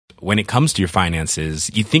when it comes to your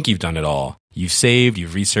finances, you think you've done it all. You've saved,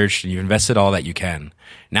 you've researched, and you've invested all that you can.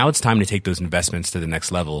 Now it's time to take those investments to the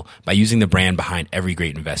next level by using the brand behind every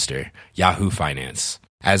great investor, Yahoo Finance.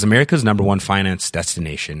 As America's #1 finance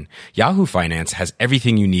destination, Yahoo Finance has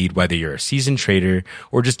everything you need, whether you're a seasoned trader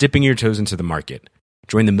or just dipping your toes into the market.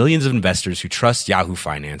 Join the millions of investors who trust Yahoo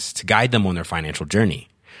Finance to guide them on their financial journey.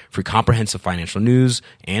 For comprehensive financial news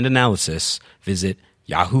and analysis, visit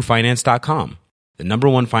yahoofinance.com, the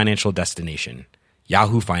 #1 financial destination,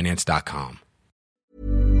 yahoofinance.com.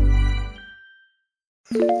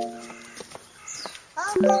 あ、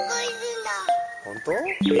ここいるんだ。本当？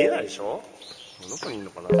見えないでしょ？どこにいる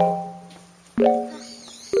のかな？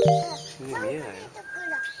見えないよ。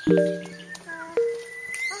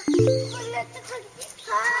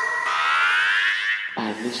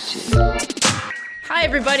Hi,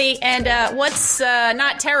 everybody, and what's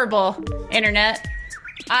not terrible, Internet?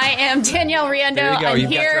 I am Danielle Riendeau. There you go. I'm You've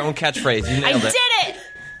here. got your own catchphrase. You nailed it.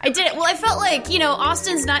 I did it. Well, I felt like,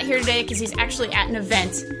 Austin's not here today because he's actually at an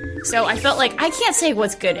event. So I felt like I can't say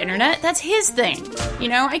what's good, Internet. That's his thing.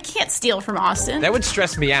 I can't steal from Austin. That would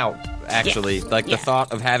stress me out, actually. Yeah. The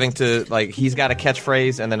thought of having to, he's got a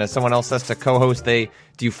catchphrase, and then as someone else has to co-host, do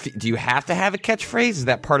you have to have a catchphrase? Is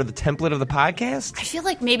that part of the template of the podcast? I feel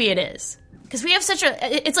like maybe it is. Because we have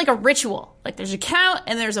it's like a ritual. Like there's a count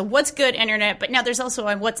and there's a what's good Internet, but now there's also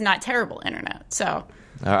a what's not terrible Internet. So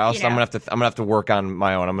I'm gonna have to work on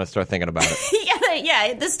my own. I'm gonna start thinking about it.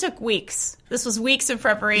 yeah. This took weeks. This was weeks of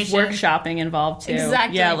preparation. Workshopping involved too.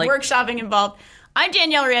 Exactly. Yeah, workshopping involved. I'm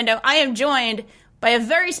Danielle Riendeau. I am joined by a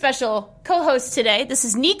very special co-host today. This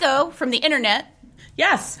is Nico from the Internet.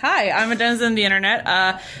 Yes. Hi, I'm a denizen of the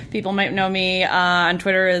Internet. People might know me on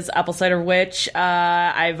Twitter as Apple Cider Witch.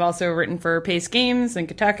 I've also written for Pace Games and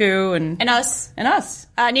Kotaku and us.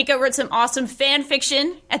 Nico wrote some awesome fan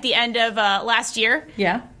fiction at the end of last year.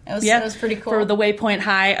 Yeah. It was pretty cool. For the Waypoint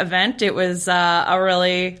High event, it was a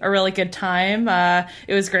really good time.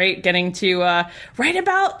 It was great getting to write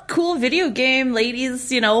about cool video game ladies,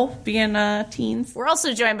 being teens. We're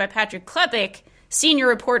also joined by Patrick Klepek, senior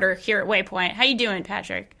reporter here at Waypoint. How you doing,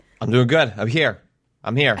 Patrick? I'm doing good. I'm here.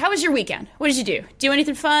 How was your weekend? What did you do? Do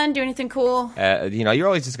anything fun? Do anything cool? You're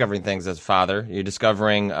always discovering things as a father. You're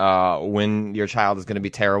discovering when your child is going to be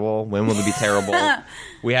terrible. When will it be terrible?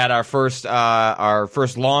 We had our first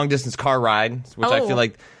long distance car ride, which I feel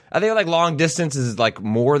like long distance is like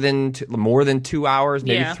more than 2 hours,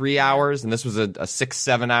 maybe 3 hours, and this was a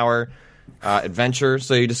 6-7 hour adventure.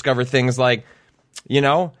 So you discover things like,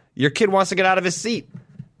 your kid wants to get out of his seat,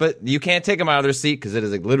 but you can't take them out of their seat because it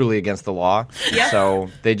is literally against the law. Yeah. So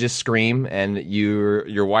they just scream, and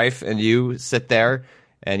your wife and you sit there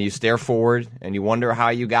and you stare forward and you wonder how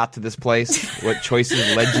you got to this place, what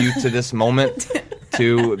choices led you to this moment,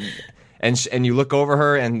 and you look over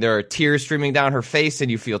her and there are tears streaming down her face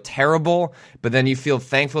and you feel terrible, but then you feel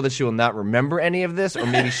thankful that she will not remember any of this, or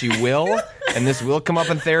maybe she will, and this will come up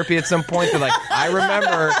in therapy at some point. They're like, I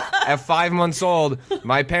remember at 5 months old,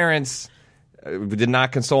 my parents did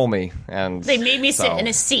not console me, and they made me sit in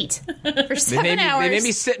a seat for 7 hours. They made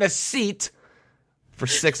me sit in a seat for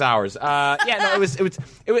 6 hours. It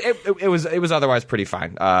was otherwise pretty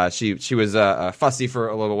fine. She was fussy for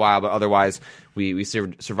a little while, but otherwise we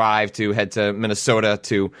survived to head to Minnesota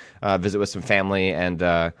to visit with some family and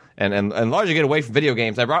largely get away from video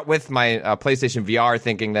games. I brought with my PlayStation VR,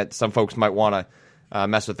 thinking that some folks might want to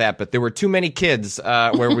mess with that, but there were too many kids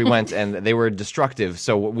where we went, and they were destructive,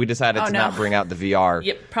 so we decided to not bring out the VR.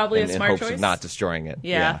 Yep, probably a smart in hopes choice. of not destroying it.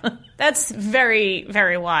 Yeah. That's very,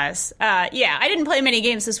 very wise. I didn't play many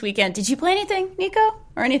games this weekend. Did you play anything, Nico?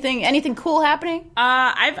 Or anything cool happening?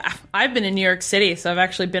 I've been in New York City, so I've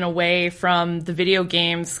actually been away from the video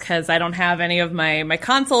games because I don't have any of my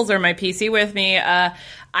consoles or my PC with me.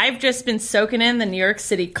 I've just been soaking in the New York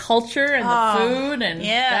City culture and the food, and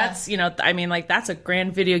that's that's a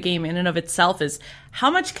grand video game in and of itself. Is how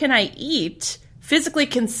much can I eat, physically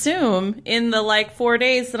consume in the 4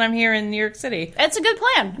 days that I'm here in New York City? That's a good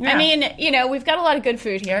plan. Yeah. I mean, we've got a lot of good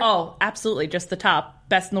food here. Oh, absolutely, just the top.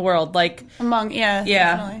 Best in the world, definitely.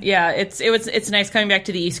 It's nice coming back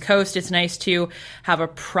to the East Coast. It's nice to have a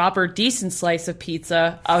proper decent slice of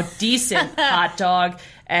pizza, a decent hot dog,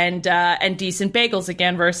 and decent bagels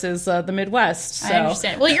again versus the Midwest. So. I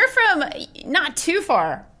understand. Well, you're from not too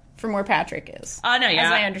far from where Patrick is. No, yeah,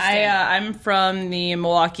 as I understand. I'm from the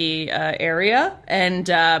Milwaukee area, and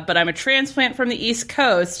but I'm a transplant from the East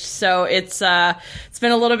Coast, so it's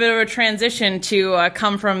been a little bit of a transition to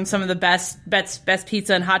come from some of the best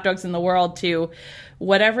pizza and hot dogs in the world to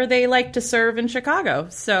whatever they like to serve in Chicago.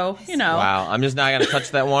 So, Wow, I'm just not going to touch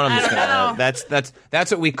that one. I'm just going to.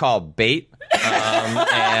 That's what we call bait, and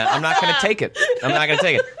I'm not going to take it. I'm not going to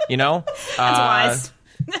take it. That's wise.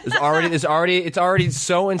 It's already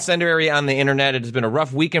so incendiary on the internet. It has been a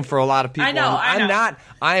rough weekend for a lot of people. I know.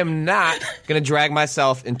 I am not going to drag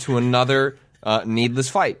myself into another needless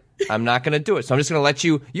fight. I'm not going to do it. So I'm just going to let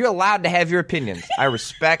you. You're allowed to have your opinions. I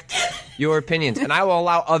respect your opinions, and I will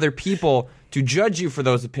allow other people to judge you for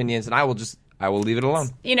those opinions, and I will leave it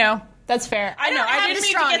alone. That's fair. I know. I didn't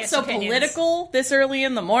mean to get so political this early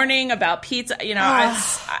in the morning about pizza.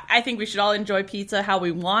 I think we should all enjoy pizza how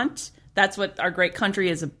we want. That's what our great country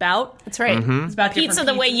is about. That's right. Mm-hmm. It's about pizza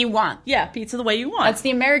the way you want. Yeah, pizza the way you want. That's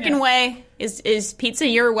the American way. Is pizza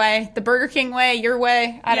your way? The Burger King way, your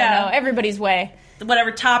way? I don't know. Everybody's way.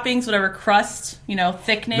 Whatever toppings, whatever crust,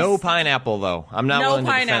 thickness. No pineapple, though. I'm not willing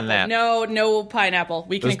to defend that. No pineapple.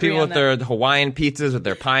 We can Those agree people on with that. their Hawaiian pizzas with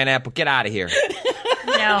their pineapple, get out of here.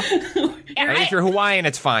 No. And if you're Hawaiian,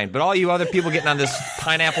 it's fine. But all you other people getting on this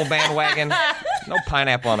pineapple bandwagon, no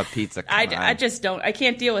pineapple on a pizza. I just don't. I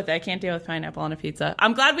can't deal with it. I can't deal with pineapple on a pizza.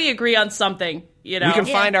 I'm glad we agree on something. We can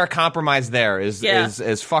find our compromise there.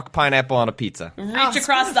 Is fuck pineapple on a pizza. Reach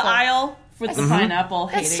across the aisle with the pineapple.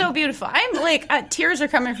 That's so beautiful. I'm like, tears are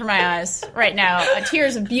coming from my eyes right now.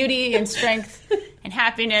 Tears of beauty and strength and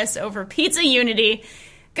happiness over pizza unity.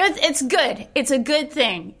 Good. It's good. It's a good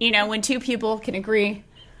thing. When two people can agree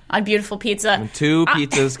on beautiful pizza. When two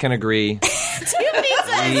pizzas can agree. Two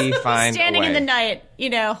pizzas. We find standing a way. in the night,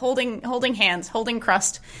 holding hands, holding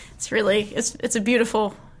crust. It's really, it's a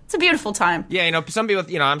beautiful time. Yeah, some people,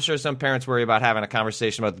 I'm sure some parents worry about having a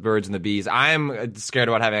conversation about the birds and the bees. I'm scared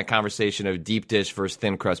about having a conversation of deep dish versus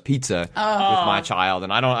thin crust pizza with my child,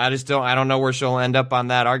 and I don't know where she'll end up on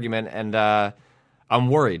that argument, and I'm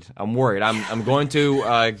worried. I'm going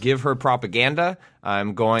to give her propaganda.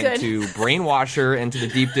 I'm going to brainwash her into the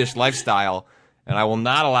deep dish lifestyle, and I will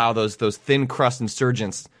not allow those thin crust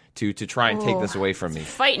insurgents to try and take this away from me.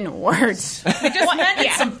 Fighting words. We just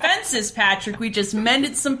mended some fences, Patrick. We just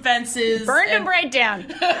mended some fences. Burned them right down.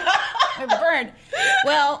 Burned.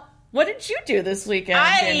 Well, what did you do this weekend,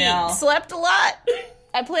 Danielle? I slept a lot.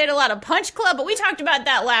 I played a lot of Punch Club, but we talked about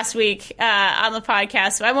that last week on the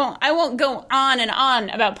podcast, so I won't go on and on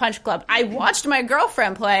about Punch Club. I watched my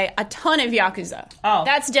girlfriend play a ton of Yakuza. Oh.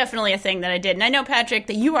 That's definitely a thing that I did. And I know, Patrick,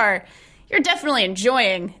 that you're definitely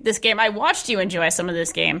enjoying this game. I watched you enjoy some of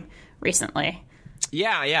this game recently.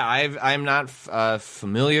 Yeah. I'm not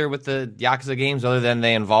familiar with the Yakuza games other than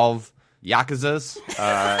they involve Yakuzas.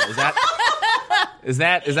 Is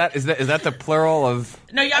that the plural of?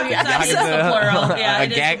 No, Yakuza is the plural. Yeah,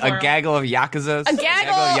 a gaggle of Yakuzas. A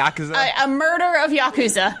gaggle of Yakuza. A murder of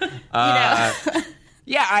Yakuza.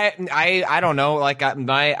 Yeah, I don't know. Like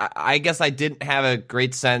I guess I didn't have a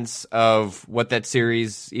great sense of what that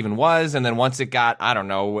series even was, and then once it got, I don't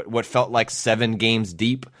know, what felt like 7 games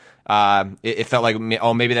deep, it felt like,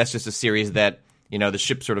 maybe that's just a series that the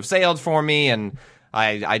ship sort of sailed for me, and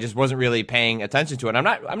I just wasn't really paying attention to it.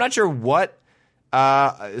 I'm not sure what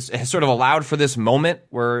has sort of allowed for this moment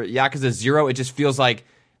where Yakuza 0. It just feels like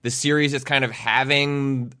the series is kind of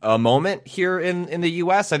having a moment here in the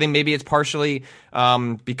U.S. I think maybe it's partially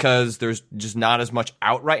because there's just not as much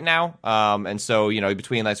out right now. And so,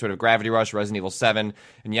 between like sort of Gravity Rush, Resident Evil 7,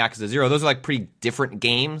 and Yakuza 0, those are like pretty different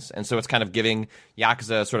games. And so it's kind of giving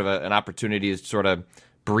Yakuza sort of an opportunity to sort of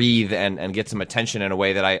breathe and get some attention in a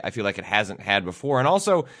way that I feel like it hasn't had before. And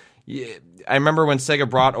also, I remember when Sega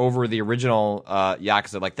brought over the original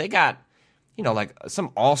Yakuza, like they got, like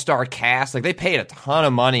some all-star cast. Like they paid a ton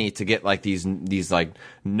of money to get like these like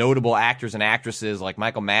notable actors and actresses like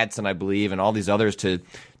Michael Madsen, I believe, and all these others to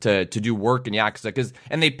do work in Yakuza.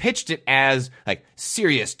 And they pitched it as like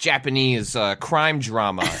serious Japanese crime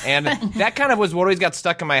drama. And that kind of was what always got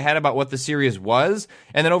stuck in my head about what the series was.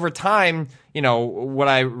 And then over time, what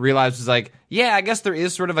I realized was like, yeah, I guess there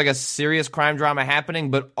is sort of like a serious crime drama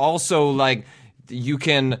happening, but also like you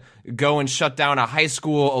can go and shut down a high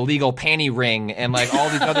school illegal panty ring and like all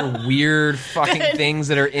these other weird fucking things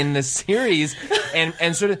that are in this series,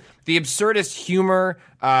 and sort of the absurdist humor,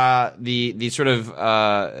 the sort of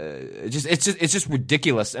it's just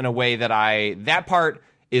ridiculous in a way that part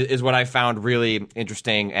is what I found really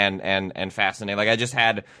interesting and fascinating. Like I just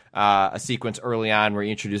had a sequence early on where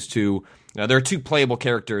you introduced to, there are 2 playable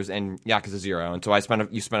characters in Yakuza 0, and so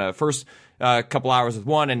you spent a first couple hours with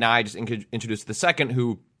one, and now I just introduced the second,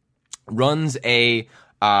 who runs a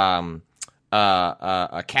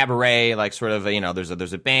a cabaret, like sort of,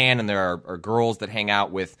 there's a band, and there are girls that hang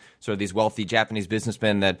out with sort of these wealthy Japanese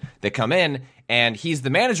businessmen that come in, and he's the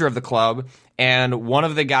manager of the club, and one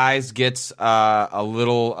of the guys gets a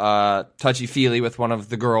little touchy-feely with one of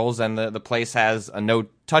the girls, and the place has a no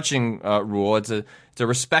touching rule. It's a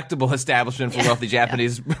respectable establishment for wealthy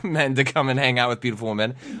Japanese men to come and hang out with beautiful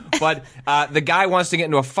women. But the guy wants to get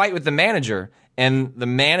into a fight with the manager, and the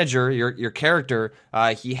manager, your character,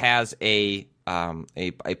 he has a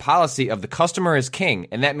policy of the customer is king,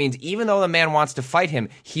 and that means even though the man wants to fight him,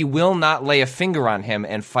 he will not lay a finger on him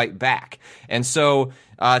and fight back. And so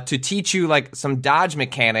to teach you like some dodge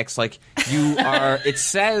mechanics, like it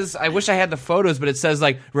says, I wish I had the photos, but it says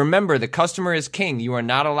like, remember, the customer is king. You are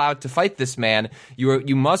not allowed to fight this man.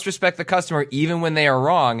 You must respect the customer even when they are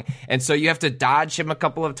wrong. And so you have to dodge him a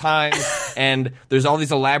couple of times. And there's all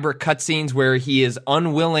these elaborate cutscenes where he is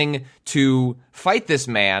unwilling to fight this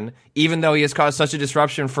man, even though he has caused such a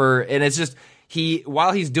disruption and it's just,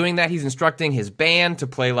 while he's doing that, he's instructing his band to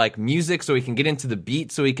play like music so he can get into the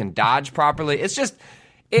beat so he can dodge properly. It's just,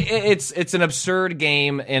 it's an absurd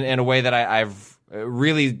game in a way that I've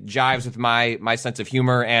really jives with my sense of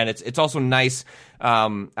humor, and it's also nice.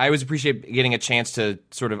 I always appreciate getting a chance to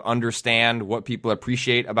sort of understand what people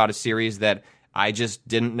appreciate about a series that I just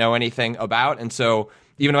didn't know anything about, and so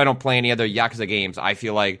even though I don't play any other Yakuza games, I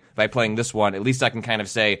feel like by playing this one, at least I can kind of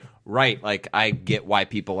say, right, like I get why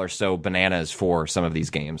people are so bananas for some of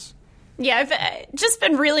these games. Yeah, I've just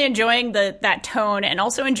been really enjoying that tone, and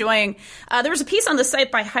also enjoying. There was a piece on the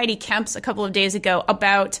site by Heidi Kemps a couple of days ago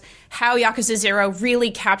about how Yakuza 0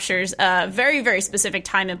 really captures a very, very specific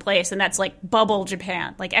time and place, and that's like bubble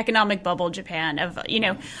Japan, like economic bubble Japan, of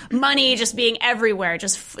money just being everywhere,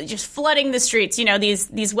 just flooding the streets.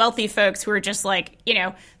 These wealthy folks who are just like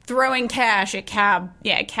throwing cash at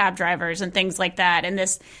cab drivers and things like that, and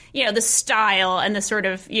this the style and the sort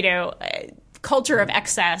of culture of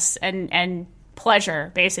excess and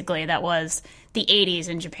pleasure, basically, that was the 80s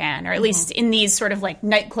in Japan, or at least in these sort of like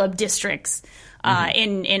nightclub districts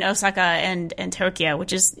in Osaka and Tokyo,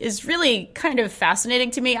 which is really kind of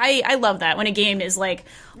fascinating to me. I love that when a game is like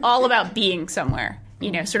all about being somewhere,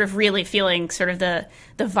 sort of really feeling sort of the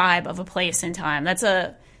vibe of a place in time. That's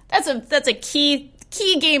a key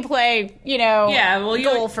gameplay,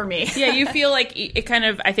 goal for me. Yeah, you feel like it kind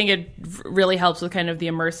of, I think it really helps with kind of the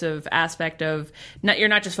immersive aspect of, you're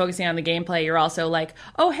not just focusing on the gameplay, you're also like,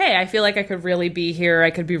 oh, hey, I feel like I could really be here,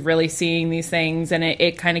 I could be really seeing these things, and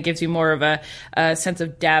it kind of gives you more of a sense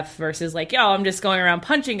of depth versus like, I'm just going around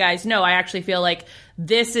punching guys. No, I actually feel like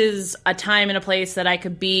this is a time and a place that I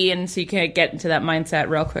could be, and so you can get into that mindset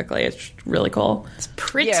real quickly. It's really cool. It's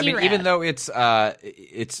pretty rad. Even though it's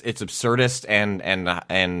absurdist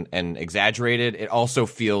and exaggerated, it also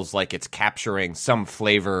feels like it's capturing some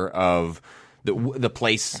flavor of the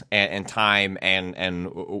place and time and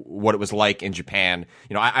what it was like in Japan.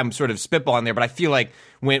 I'm sort of spitballing there, but I feel like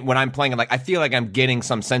when I'm playing it, like I feel like I'm getting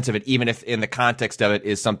some sense of it, even if in the context of it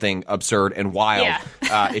is something absurd and wild. Yeah.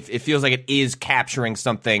 It feels like it is capturing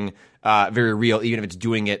something very real, even if it's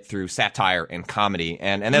doing it through satire and comedy,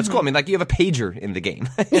 and that's cool. I mean, like you have a pager in the game.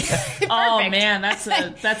 Oh man, that's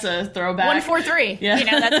a throwback. 143.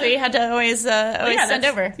 Yeah, that's what you had to always send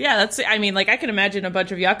over. Yeah, that's. I mean, like I can imagine a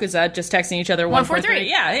bunch of Yakuza just texting each other 143.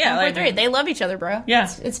 Yeah, 143. They love each other, bro. Yeah,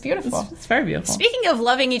 it's beautiful. It's very beautiful. Speaking of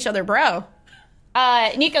loving each other, bro.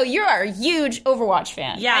 Nico, you are a huge Overwatch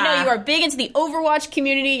fan. Yeah. I know you are big into the Overwatch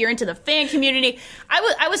community. You're into the fan community.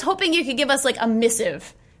 I was hoping you could give us like a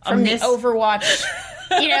missive from the Overwatch,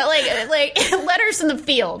 like letters in the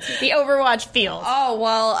field, the Overwatch field. Oh,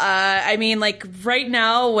 well, I mean, like right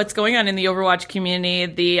now, what's going on in the Overwatch community,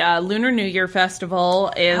 the Lunar New Year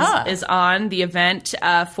Festival is on, the event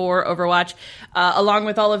for Overwatch, along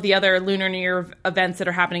with all of the other Lunar New Year events that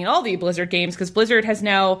are happening in all the Blizzard games, because Blizzard has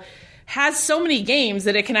so many games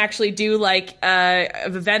that it can actually do like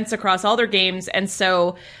events across all their games. And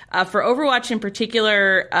so for Overwatch in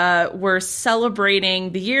particular, we're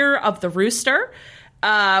celebrating the Year of the Rooster,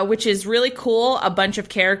 which is really cool. A bunch of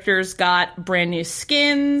characters got brand new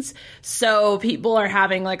skins. So people are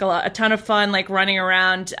having like a ton of fun, like running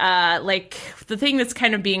around. Like the thing that's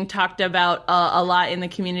kind of being talked about a lot in the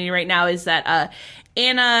community right now is that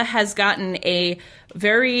Anna has gotten a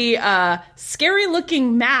very scary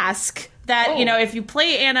looking mask that, if you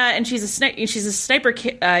play Anna, and she's a sniper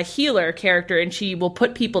healer character, and she will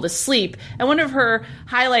put people to sleep. And one of her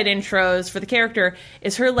highlight intros for the character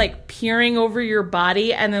is her like peering over your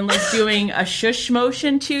body and then like doing a shush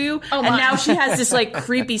motion to you. Oh, and now she has this like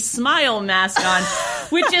creepy smile mask on.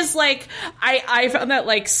 which is like I found that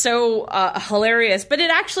like so hilarious. But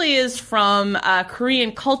it actually is from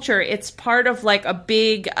Korean culture. It's part of like a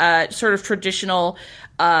big sort of traditional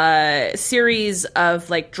series of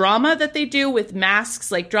like drama that they do with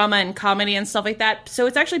masks, like drama and comedy and stuff like that. So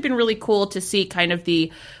it's actually been really cool to see kind of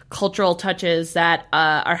the cultural touches that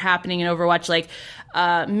are happening in Overwatch. Like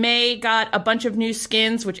Mei got a bunch of new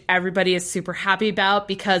skins, which everybody is super happy about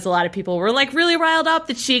because a lot of people were like really riled up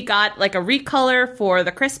that she got like a recolor for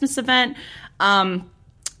the Christmas event.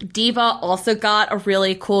 Diva also got a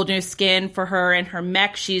really cool new skin for her and her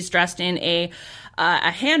mech. She's dressed in a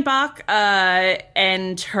handbok,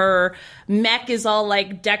 and her mech is all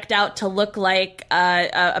like decked out to look like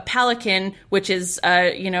a pelican, which is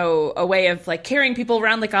a way of like carrying people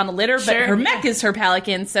around like on a litter. But her mech is her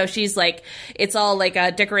pelican, so she's like it's all like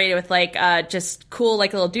decorated with like just cool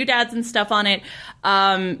like little doodads and stuff on it.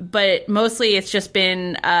 But mostly it's just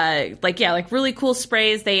been like really cool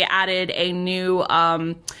sprays. They added a new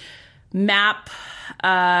map.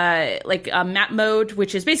 Map mode,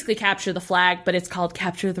 which is basically capture the flag, but it's called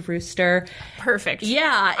capture the rooster. Perfect.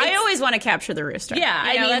 Yeah, I always want to capture the rooster. Yeah,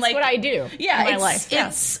 I mean, that's like, what I do. Yeah, in my life.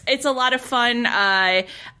 It's a lot of fun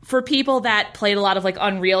for people that played a lot of like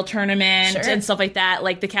Unreal Tournament and stuff like that.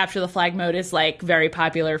 Like the capture the flag mode is like very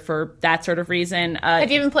popular for that sort of reason. Have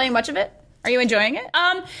you been playing much of it? Are you enjoying it?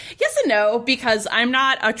 Yes and no, because I'm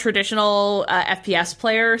not a traditional FPS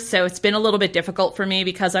player, so it's been a little bit difficult for me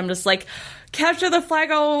because I'm just like, capture the flag,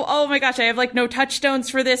 oh my gosh, I have like no touchstones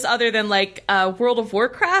for this other than like World of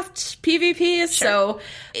Warcraft PvP, so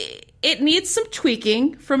it needs some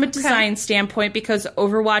tweaking from a design standpoint because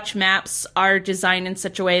Overwatch maps are designed in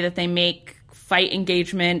such a way that they make fight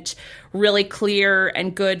engagement really clear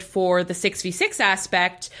and good for the 6v6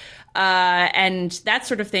 aspect. And that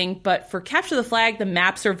sort of thing. But for Capture the Flag, the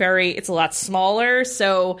maps are it's a lot smaller.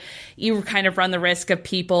 So you kind of run the risk of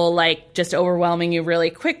people like just overwhelming you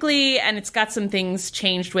really quickly. And it's got some things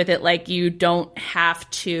changed with it. Like you don't have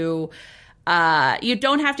to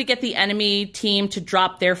get the enemy team to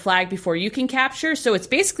drop their flag before you can capture. So it's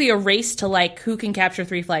basically a race to like who can capture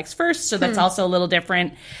 3 flags first. So that's also a little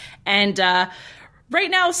different. And, right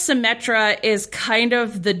now, Symmetra is kind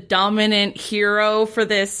of the dominant hero for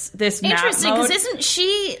this map Interesting, mode. because isn't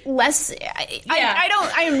she less?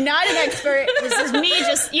 I am not an expert. This is me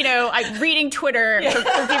just I'm reading Twitter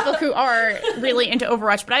for people who are really into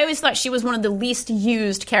Overwatch. But I always thought she was one of the least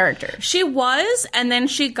used characters. She was, and then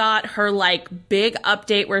she got her like big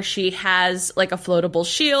update where she has like a floatable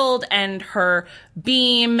shield, and her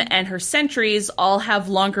beam and her sentries all have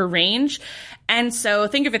longer range. And so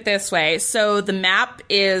think of it this way. So the map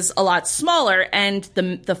is a lot smaller and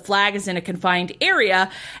the flag is in a confined area,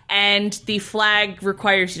 and the flag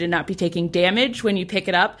requires you to not be taking damage when you pick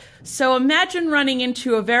it up. So imagine running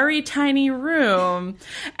into a very tiny room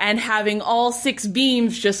and having all 6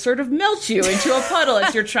 beams just sort of melt you into a puddle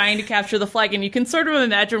as you're trying to capture the flag. And you can sort of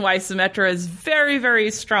imagine why Symmetra is very,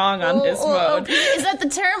 very strong on this mode. OP. Is that the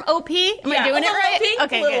term OP? Am I doing it right? OP?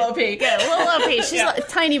 Okay, little OP. Good. A little OP. She's a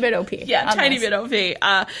tiny bit OP. Yeah, tiny bit OP.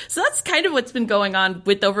 So that's kind of what's been going on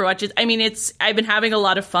with Overwatch. I mean, I've been having a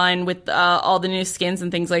lot of fun with all the new skins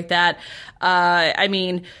and things like that. I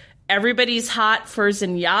mean, everybody's hot for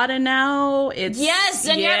Zenyatta now. Yes,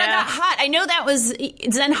 Zenyatta got hot. I know that was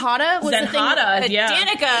Zenyatta was the thing that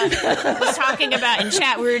Danica was talking about in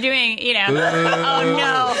chat. We were doing, oh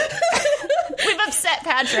no. We've upset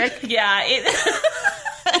Patrick. Yeah.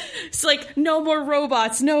 It's like, no more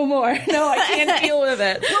robots, no more. No, I can't deal with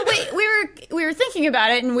it. Well, we were thinking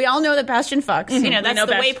about it, and we all know that Bastion fucks. Mm-hmm. That's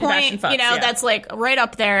the waypoint. Fucks, that's like right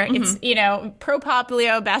up there. Mm-hmm. It's pro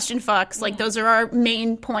Poplio, Bastion fucks. Like those are our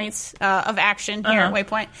main points of action here at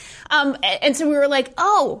Waypoint. And so we were like,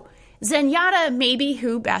 oh, Zenyatta may be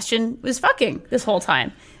who Bastion was fucking this whole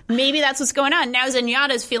time. Maybe that's what's going on. Now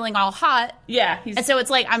Zenyatta's feeling all hot. Yeah. And so it's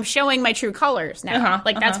like, I'm showing my true colors now.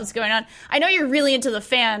 That's what's going on. I know you're really into the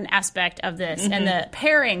fan aspect of this and the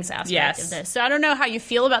pairings aspect of this. So I don't know how you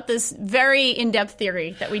feel about this very in-depth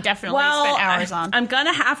theory that we definitely spent hours on. I'm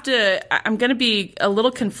going to be a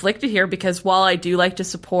little conflicted here because while I do like to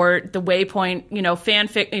support the Waypoint,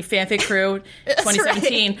 fanfic crew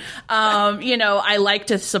 2017, I like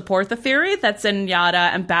to support the theory that Zenyatta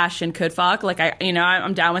and Bastion could fuck. Like,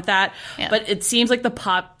 I'm down with that. Yeah. But it seems like the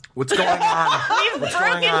pop... What's going on? We've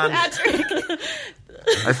broken Patrick.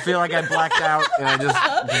 I feel like I blacked out and I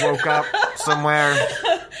just woke up somewhere.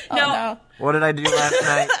 No. What did I do last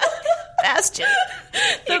night? Bastion.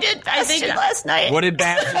 You did Bastion last night. What did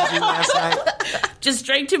Bastion do last night? just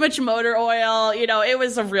drank too much motor oil. You know, it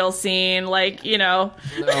was a real scene. Like, you know.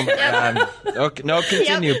 Oh my God. Okay, no,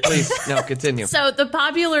 continue, please. No, continue. So the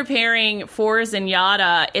popular pairing for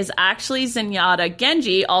Zenyatta is actually Zenyatta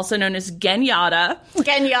Genji, also known as Genyatta.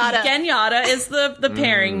 Genyatta. Genyatta is the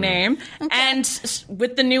pairing name. And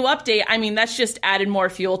with the new update, I mean, that's just added more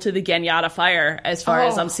fuel to the Genyatta fire as far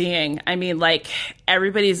as I'm seeing. I mean, like,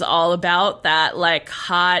 everybody's all about that, like,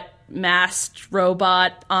 hot masked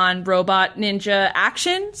robot on robot ninja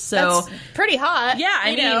action. So That's pretty hot. yeah,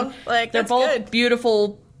 I mean, like, they're that's both good.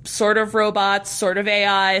 beautiful sort of robots, sort of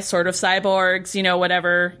AI, sort of cyborgs, you know,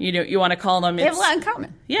 whatever you want to call them. They have a lot in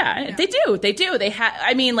common. Yeah, they do. They do.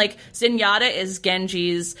 I mean, like, Zenyatta is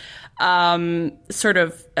Genji's sort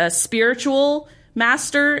of a spiritual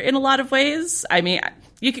master in a lot of ways. I mean,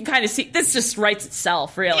 you can kind of see this just writes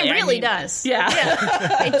itself, really. It really I mean, does. Yeah.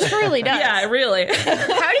 It truly does. Yeah, really.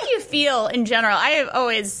 How do you feel in general? I have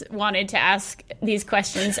always wanted to ask these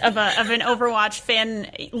questions of an Overwatch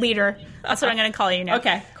fan leader. That's what I'm going to call you now.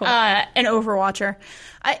 Okay, cool. An Overwatcher.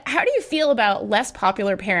 How do you feel about less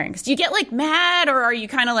popular pairings? Do you get like mad, or are you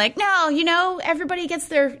kind of like, no, you know, everybody gets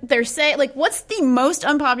their say? Like, what's the most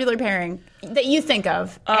unpopular pairing that you think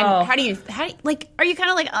of? And how do you like? Are you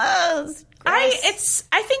kind of like,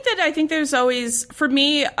 I think there's always, for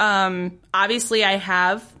me, obviously I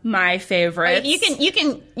have my favorites.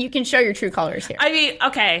 You can show your true colors here. I mean,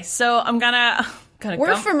 okay, so I'm gonna We're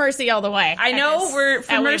go. for Mercy all the way. I know we're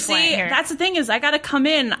for Mercy. That's the thing is I gotta come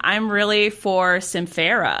in. I'm really for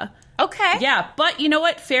Symphera. Okay. Yeah, but you know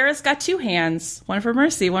what? Farrah's got two hands. One for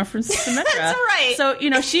Mercy, one for Symmetra. That's right. So, you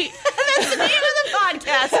know, she... That's the name of the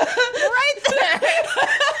podcast. Right there.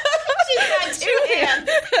 She's got two hands.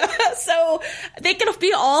 So they can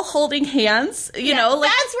be all holding hands, you know. Like,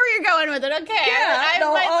 that's where you're going with it. Okay. Yeah,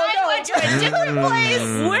 My mind went to a different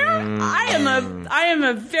place. Where I am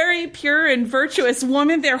a very pure and virtuous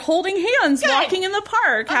woman. They're holding hands, walking in the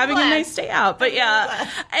park, having glad. a nice day out. But yeah,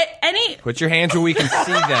 any... Put your hands where we can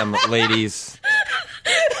see them, ladies.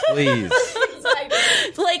 Please.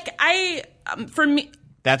 Like, for me...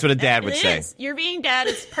 That's what a dad would It say. is. You're being dad.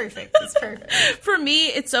 It's perfect. It's perfect. For me,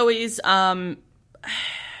 it's always...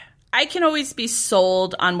 I can always be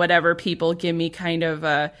sold on whatever people give me kind of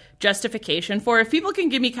a justification for. If people can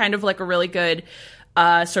give me kind of like a really good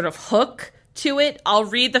sort of hook to it, I'll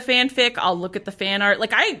read the fanfic, I'll look at the fan art.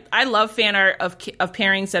 Like, I love fan art of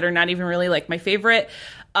pairings that are not even really like my favorite,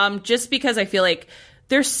 just because I feel like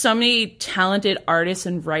there's so many talented artists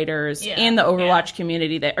and writers in the Overwatch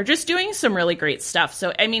community that are just doing some really great stuff.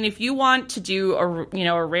 So, I mean, if you want to do a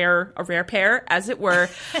rare pair, as it were,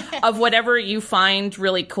 of whatever you find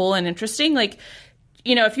really cool and interesting, like,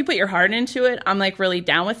 you know, if you put your heart into it, I'm like really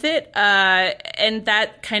down with it. And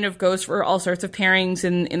that kind of goes for all sorts of pairings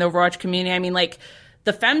in the Overwatch community. I mean, like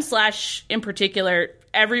the Femslash in particular,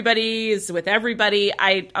 everybody is with everybody.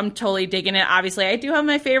 I'm totally digging it. Obviously, I do have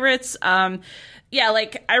my favorites. Yeah,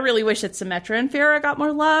 like, I really wish that Symmetra and Farrah got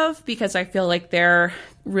more love because I feel like they're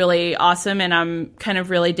really awesome, and I'm kind of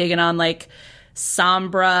really digging on, like,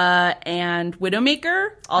 Sombra and Widowmaker.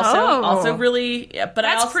 Also really... But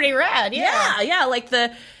That's pretty rad, Yeah, like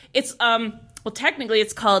it's, well, technically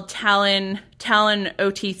it's called Talon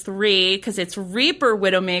OT3 because it's Reaper,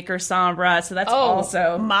 Widowmaker, Sombra, so that's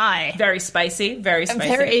also very spicy, very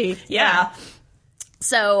spicy. Yeah.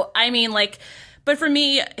 So, I mean, like... But for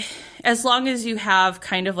me, as long as you have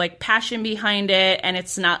kind of like passion behind it and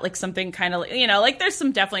it's not like something kind of, you know, like there's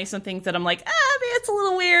definitely some things that I'm like, man, it's a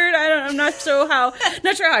little weird. I'm not sure how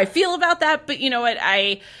I feel about that. But you know what?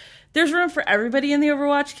 There's room for everybody in the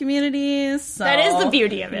Overwatch community. So. That is the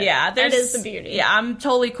beauty of it. Yeah, that is the beauty. Yeah, I'm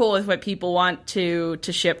totally cool with what people want to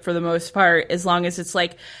ship for the most part, as long as it's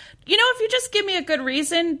like, you know, if you just give me a good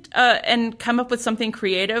reason and come up with something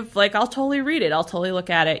creative, like, I'll totally read it. I'll totally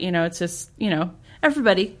look at it. You know, it's just, you know,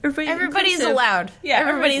 everybody's inclusive. Allowed. Yeah,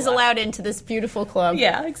 everybody's allowed into this beautiful club.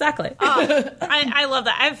 Yeah, exactly. I love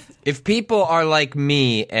that. If people are like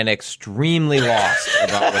me and extremely lost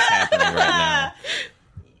about what's happening right now,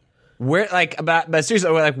 but seriously,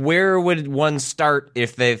 like, where would one start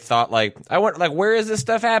if they thought where is this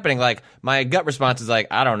stuff happening? Like, my gut response is like,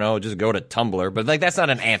 I don't know, just go to Tumblr. But like, that's not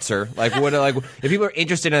an answer. Like, if people are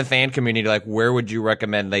interested in the fan community, like, where would you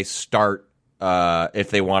recommend they start if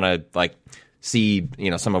they want to like see,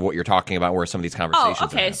 you know, some of what you're talking about, where some of these conversations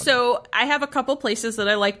are happening? So I have a couple places that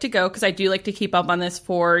I like to go because I do like to keep up on this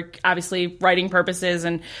for obviously writing purposes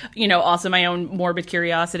and, you know, also my own morbid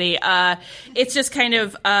curiosity. It's just kind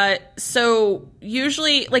of so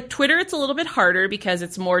usually like Twitter, it's a little bit harder because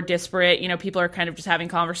it's more disparate. You know, people are kind of just having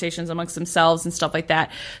conversations amongst themselves and stuff like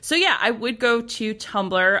that. So yeah, I would go to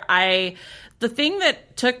Tumblr. the thing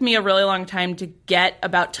that took me a really long time to get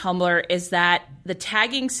about Tumblr is that the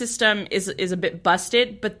tagging system is a bit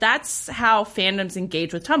busted, but that's how fandoms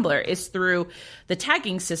engage with Tumblr, is through the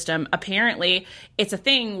tagging system. Apparently, it's a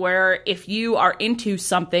thing where if you are into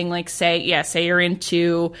something, like say you're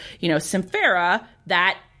into, Symphera,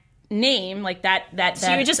 that name, like that.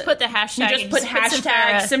 So you just put the hashtag. You just put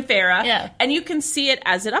hashtag Symphera, yeah, and you can see it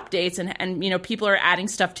as it updates, and people are adding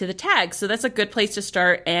stuff to the tag. So that's a good place to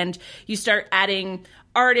start, and you start adding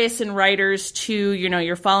artists and writers to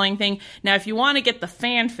your following thing. Now, if you want to get the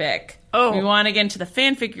fanfic, you want to get into the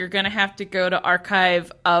fanfic, you're going to have to go to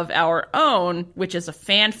Archive of Our Own, which is a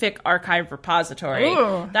fanfic archive repository.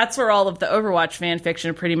 Ooh. That's where all of the Overwatch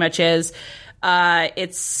fanfiction pretty much is.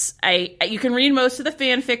 You can read most of the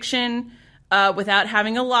fan fiction without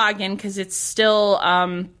having a login, because it's still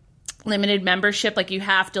limited membership. Like, you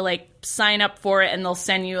have to sign up for it, and they'll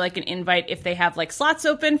send you an invite if they have slots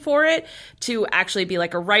open for it to actually be a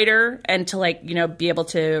writer and to be able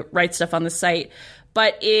to write stuff on the site.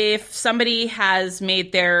 But if somebody has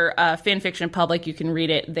made their fan fiction public, you can read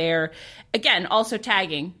it there. Again, also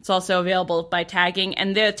tagging. It's also available by tagging.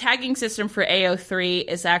 And the tagging system for AO3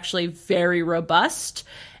 is actually very robust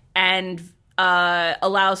and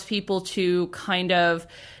allows people to kind of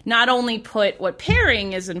not only put what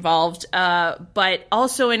pairing is involved, but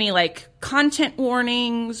also any content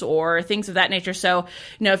warnings or things of that nature. So,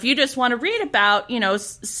 if you just want to read about,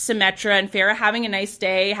 Symmetra and Pharah having a nice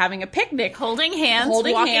day, having a picnic, holding hands,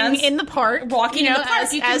 walking in the park, walking in the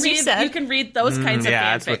park, you can read those kinds of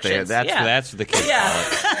fan fictions. That's what the kids call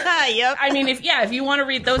it. Yep. I mean, if you want to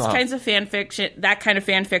read those kinds of fan fiction, that kind of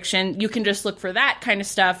fan fiction, you can just look for that kind of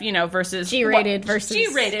stuff, versus G-rated versus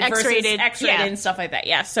X-rated, X-rated, and stuff like that.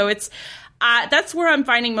 Yeah. So it's that's where I'm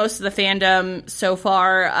finding most of the fandom so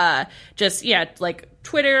far.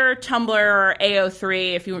 Twitter, Tumblr, or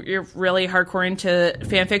AO3 if you're really hardcore into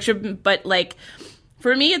fan fiction. But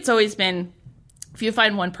for me, it's always been, if you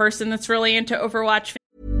find one person that's really into Overwatch.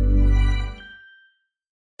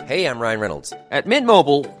 Hey, I'm Ryan Reynolds. At Mint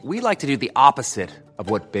Mobile, we like to do the opposite of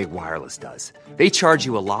what Big Wireless does. They charge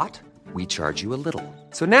you a lot. We charge you a little.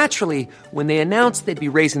 So naturally, when they announced they'd be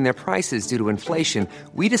raising their prices due to inflation,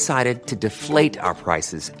 we decided to deflate our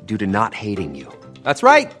prices due to not hating you. That's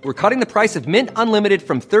right. We're cutting the price of Mint Unlimited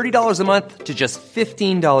from $30 a month to just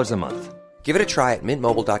 $15 a month. Give it a try at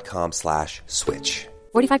mintmobile.com/switch.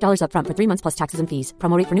 $45 up front for 3 months plus taxes and fees.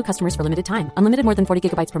 Promo rate for new customers for limited time. Unlimited more than 40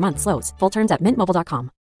 gigabytes per month. Slows full terms at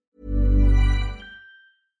mintmobile.com.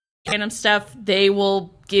 Random stuff, they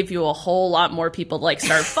will give you a whole lot more people to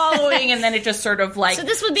start following, and then it just sort of so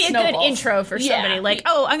this would be snowballs. A good intro for somebody.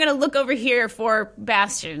 I'm gonna look over here for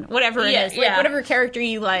Bastion, whatever it is, whatever character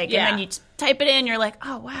you like, and then you type it in, you're like,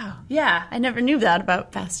 oh wow, I never knew that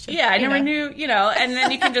about Bastion. I never knew, and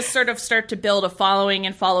then you can just sort of start to build a following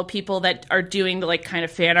and follow people that are doing the kind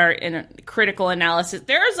of fan art and critical analysis.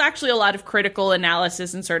 There's actually a lot of critical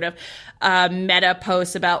analysis and sort of meta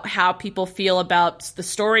posts about how people feel about the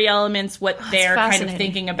story elements, what they're kind of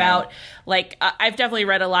thinking about. I've definitely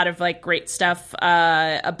read a lot of great stuff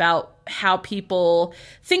about how people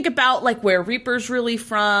think about where Reaper's really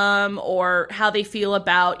from, or how they feel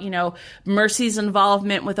about Mercy's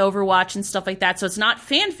involvement with Overwatch and stuff like that. So it's not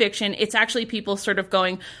fan fiction, it's actually people sort of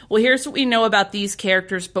going, well, here's what we know about these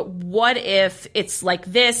characters, but what if it's like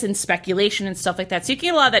this, and speculation and stuff like that. So you can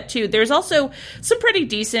get a lot of that too. There's also some pretty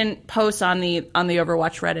decent posts on the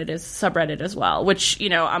Overwatch Reddit subreddit as well, which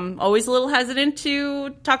I'm always a little hesitant to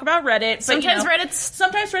talk about Reddit, but sometimes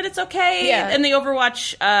Reddit's okay. And the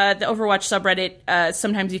Overwatch subreddit,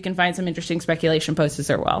 sometimes you can find some interesting speculation posts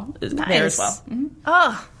there as well. Mm-hmm.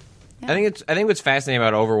 Oh, yeah. I think what's fascinating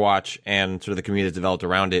about Overwatch and sort of the community that's developed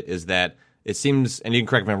around it is that it seems, and you can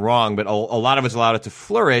correct me if I'm wrong, but a lot of it's allowed it to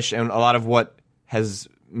flourish, and a lot of what has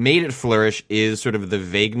made it flourish is sort of the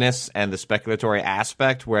vagueness and the speculatory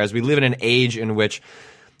aspect, whereas we live in an age in which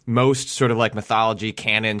most sort of mythology,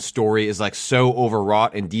 canon, story is so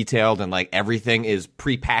overwrought and detailed, and everything is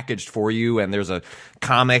prepackaged for you, and there's a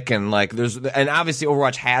comic, and and obviously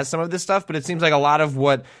Overwatch has some of this stuff, but it seems like a lot of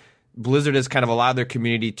what Blizzard has kind of allowed their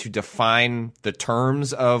community to define the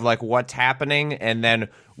terms of what's happening, and then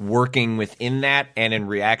working within that and in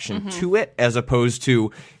reaction to it, as opposed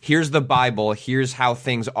to here's the Bible, here's how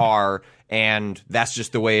things are, and that's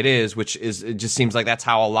just the way it is, it just seems like that's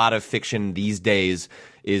how a lot of fiction these days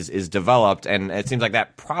is developed, and it seems like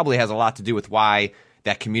that probably has a lot to do with why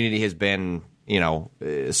that community has been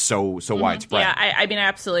so widespread. Yeah, I mean, I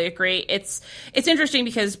absolutely agree. It's interesting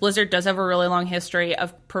because Blizzard does have a really long history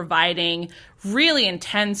of providing really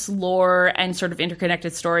intense lore and sort of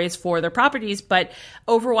interconnected stories for their properties. But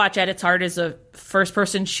Overwatch at its heart is a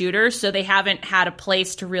first-person shooter, so they haven't had a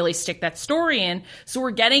place to really stick that story in. So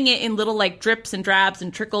we're getting it in little like drips and drabs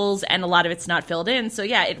and trickles, and a lot of it's not filled in. So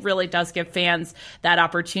yeah, it really does give fans that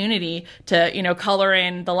opportunity to, you know, color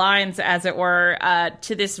in the lines, as it were,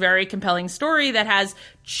 to this very compelling story that has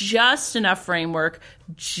just enough framework,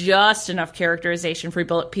 just enough characterization for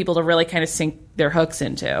people to really kind of sink their hooks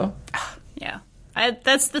into. Yeah,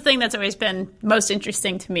 that's the thing that's always been most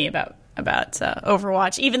interesting to me about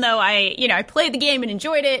Overwatch. Even though I played the game and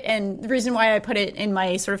enjoyed it, and the reason why I put it in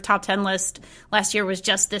my sort of top 10 list last year was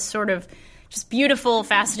just this sort of just beautiful,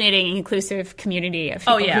 fascinating, inclusive community of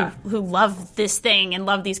people who love this thing and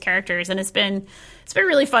love these characters, and it's been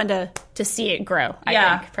really fun to see it grow.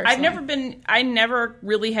 I think, personally. I never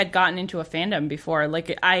really had gotten into a fandom before.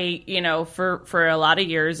 Like for a lot of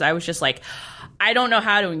years, I was just like, I don't know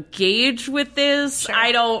how to engage with this. Sure.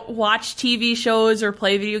 I don't watch TV shows or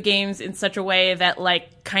play video games in such a way that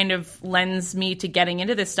like kind of lends me to getting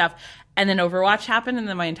into this stuff. And then Overwatch happened, and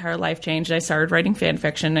then my entire life changed. I started writing fan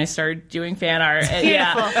fiction. I started doing fan art.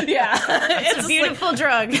 It's a beautiful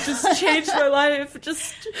drug. It just changed my life. It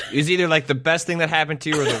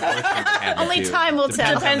Only time will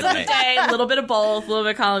tell. Depends on the day. A little bit of both. A little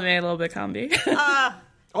bit column A, a little bit column B.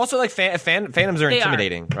 Also, like fandoms are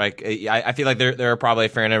intimidating. Like I feel like there are probably a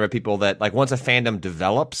fair number of people that like once a fandom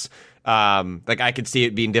develops, like I could see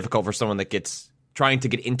it being difficult for someone that gets trying to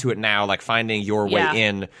get into it now. Like finding your way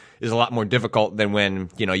in is a lot more difficult than when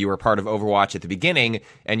you were part of Overwatch at the beginning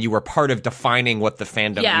and you were part of defining what the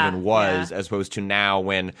fandom even was, as opposed to now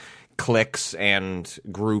when cliques and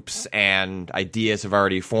groups and ideas have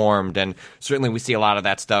already formed. And certainly we see a lot of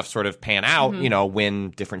that stuff sort of pan out, when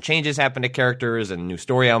different changes happen to characters and new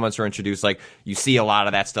story elements are introduced. Like you see a lot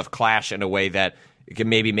of that stuff clash in a way that it can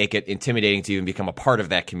maybe make it intimidating to even become a part of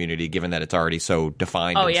that community, given that it's already so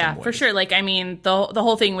defined. Oh yeah, for sure. Like, I mean, the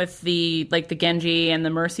whole thing with the Genji and the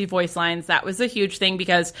Mercy voice lines, that was a huge thing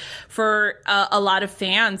because for a lot of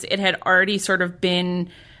fans, it had already sort of been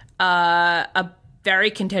a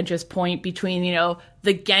very contentious point between,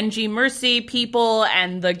 the Genji Mercy people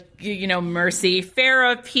and the, Mercy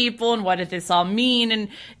Pharah people, and what did this all mean? And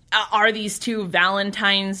are these two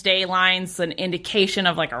Valentine's Day lines an indication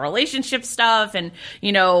of like a relationship stuff? And,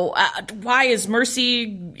 why is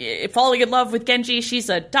Mercy falling in love with Genji? She's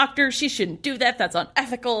a doctor. She shouldn't do that. That's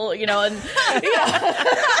unethical, and, and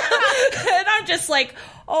I'm just like,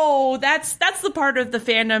 oh, that's the part of the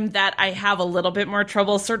fandom that I have a little bit more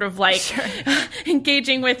trouble sort of like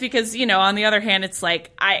engaging with because, on the other hand, it's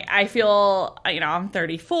like I feel, I'm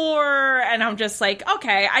 34 and I'm just like,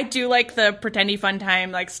 okay, I do like the pretendy fun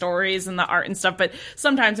time like stories and the art and stuff, but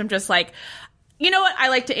sometimes I'm just like, you know what? I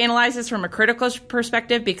like to analyze this from a critical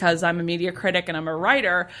perspective because I'm a media critic and I'm a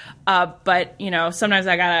writer. But, sometimes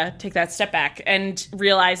I gotta take that step back and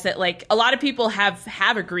realize that, like, a lot of people have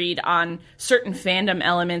agreed on certain fandom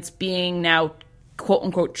elements being now, quote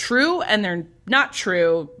unquote, true, and they're not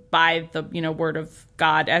true by the, word of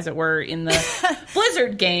God, as it were, in the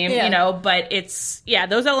Blizzard game, but it's,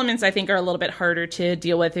 those elements I think are a little bit harder to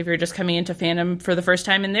deal with if you're just coming into fandom for the first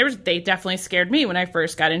time. And they definitely scared me when I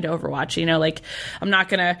first got into Overwatch, like, I'm not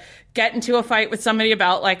going to get into a fight with somebody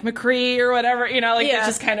about, like, McCree or whatever, it's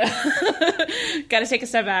just kind of got to take a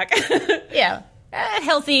step back. Yeah.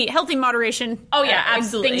 Healthy moderation. Oh yeah,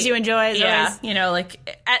 absolutely. Things you enjoy. Yeah, always.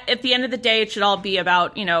 At the end of the day, it should all be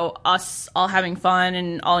about us all having fun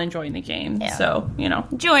and all enjoying the game. Yeah. So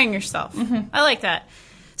enjoying yourself. Mm-hmm. I like that.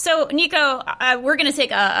 So Nico, we're gonna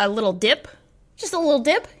take a little dip, just a little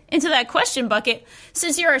dip into that question bucket.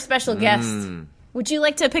 Since you're our special guest, would you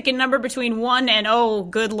like to pick a number between 1 and oh,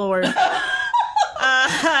 good lord?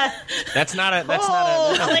 That's not a like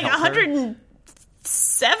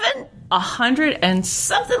 107? 100 and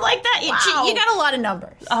something like that. Wow. You got a lot of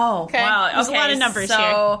numbers. Oh, okay? Wow. There's a lot of numbers here.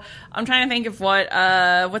 So I'm trying to think of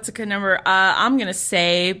what's a good number. I'm going to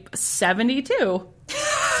say 72.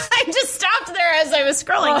 I just stopped there as I was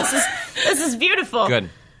scrolling. This is beautiful. Good.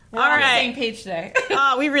 We're on the same page today.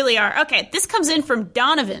 We really are. Okay, this comes in from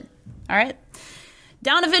Donovan. All right.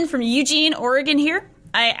 Donovan from Eugene, Oregon here.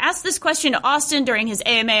 I asked this question to Austin during his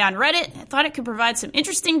AMA on Reddit. I thought it could provide some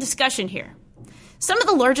interesting discussion here. Some of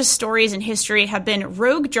the largest stories in history have been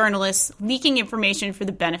rogue journalists leaking information for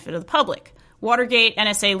the benefit of the public. Watergate,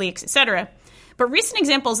 NSA leaks, etc. But recent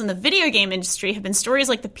examples in the video game industry have been stories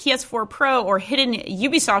like the PS4 Pro or hidden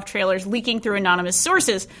Ubisoft trailers leaking through anonymous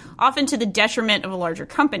sources, often to the detriment of a larger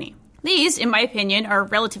company. These, in my opinion, are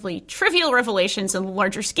relatively trivial revelations in the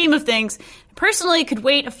larger scheme of things. Personally, could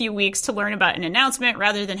wait a few weeks to learn about an announcement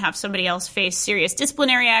rather than have somebody else face serious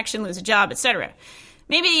disciplinary action, lose a job, etc.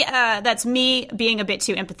 Maybe that's me being a bit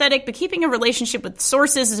too empathetic, but keeping a relationship with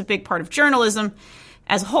sources is a big part of journalism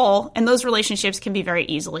as a whole, and those relationships can be very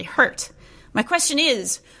easily hurt. My question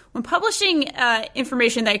is, when publishing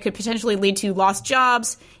information that could potentially lead to lost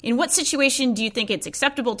jobs, in what situation do you think it's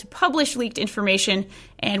acceptable to publish leaked information?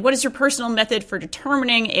 And what is your personal method for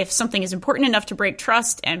determining if something is important enough to break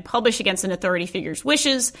trust and publish against an authority figure's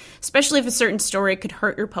wishes, especially if a certain story could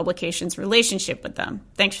hurt your publication's relationship with them?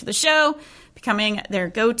 Thanks for the show. Becoming their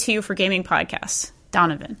go-to for gaming podcasts.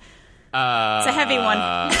 Donovan. It's a heavy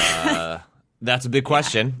one. That's a big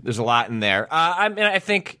question. There's a lot in there. I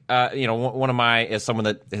think one of my is someone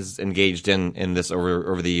that has engaged in this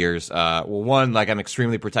over the years. One, like I'm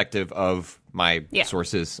extremely protective of my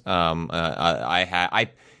sources. I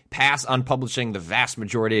pass on publishing the vast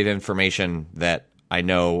majority of information that I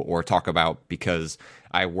know or talk about because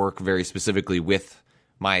I work very specifically with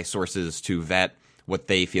my sources to vet what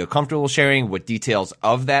they feel comfortable sharing, what details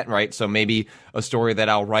of that, right? So maybe a story that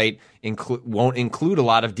I'll write won't include a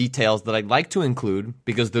lot of details that I'd like to include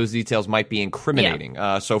because those details might be incriminating.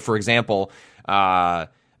 Yeah. So, for example,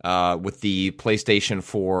 with the PlayStation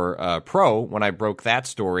 4 Pro, when I broke that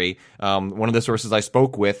story, one of the sources I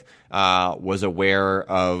spoke with was aware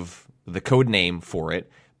of the code name for it,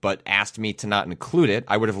 but asked me to not include it.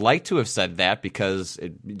 I would have liked to have said that because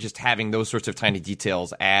just having those sorts of tiny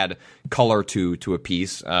details add color to a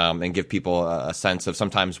piece and give people a sense of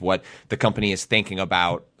sometimes what the company is thinking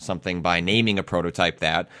about something by naming a prototype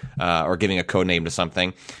that or giving a code name to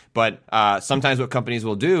something. But sometimes what companies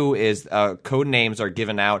will do is code names are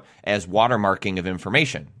given out as watermarking of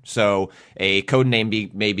information. So a code name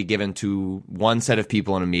may be given to one set of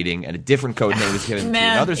people in a meeting, and a different code name is given to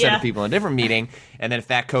another set of people in a different meeting. And then if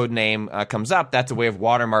that code name comes up, that's a way of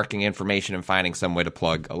watermarking information and finding some way to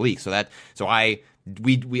plug a leak. So I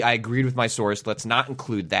agreed with my source. Let's not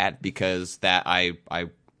include that because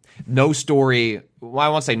no story. Well, I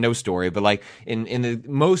won't say no story, but like in the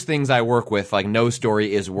most things I work with, like no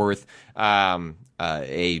story is worth someone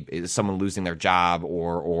losing their job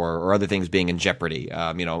or other things being in jeopardy.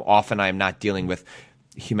 Often I'm not dealing with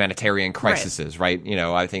humanitarian crises, right?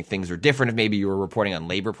 I think things are different if maybe you were reporting on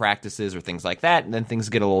labor practices or things like that, and then things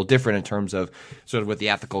get a little different in terms of sort of what the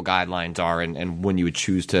ethical guidelines are and when you would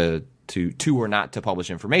choose to or not to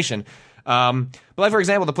publish information. But like, for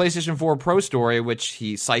example, the PlayStation 4 Pro story, which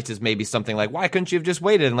he cites as maybe something like, why couldn't you have just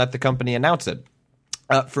waited and let the company announce it?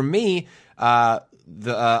 For me,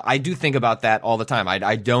 I do think about that all the time.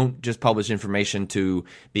 I don't just publish information to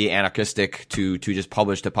be anarchistic, to just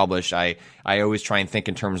publish to publish. I always try and think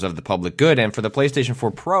in terms of the public good. And for the PlayStation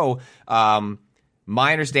 4 Pro,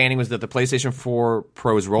 my understanding was that the PlayStation 4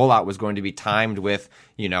 Pro's rollout was going to be timed with,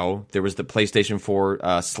 there was the PlayStation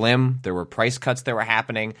 4 Slim, there were price cuts that were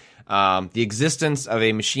happening. The existence of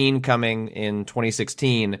a machine coming in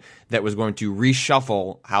 2016 that was going to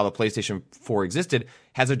reshuffle how the PlayStation 4 existed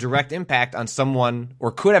has a direct impact on someone,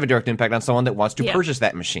 or could have a direct impact on someone that wants to purchase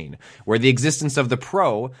that machine. Where the existence of the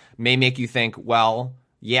Pro may make you think, well,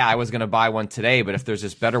 yeah, I was going to buy one today, but if there's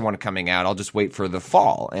this better one coming out, I'll just wait for the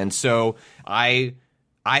fall. And so I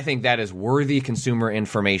think that is worthy consumer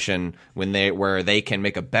information where they can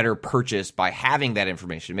make a better purchase by having that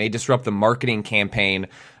information. It may disrupt the marketing campaign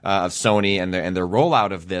of Sony and their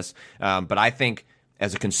rollout of this, but I think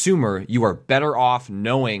as a consumer, you are better off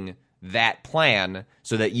knowing that plan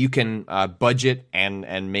so that you can budget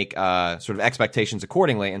and make sort of expectations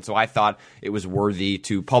accordingly. And so I thought it was worthy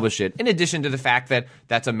to publish it, in addition to the fact that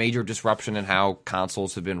that's a major disruption in how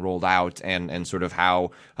consoles have been rolled out and sort of how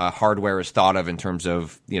hardware is thought of in terms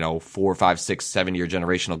of 4, 5, 6, 7 year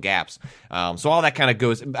generational gaps. So all that kind of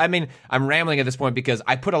goes. I mean, I'm rambling at this point because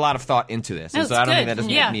I put a lot of thought into this, and so I don't think that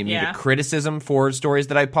doesn't make me immune to criticism for stories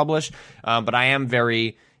that I publish. But I am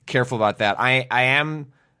very careful about that.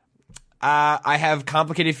 I have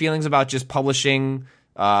complicated feelings about just publishing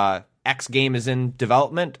X game is in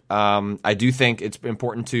development. I do think it's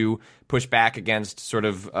important to push back against sort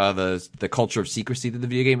of the culture of secrecy that the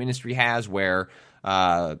video game industry has, where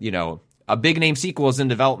a big name sequel is in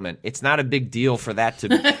development. It's not a big deal for that to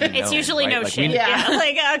be known, it's usually right? no like, shit.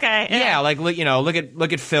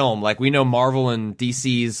 Look at film. Like, we know Marvel and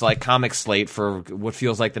DC's like comic slate for what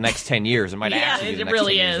feels like the next 10 years. It might actually be the next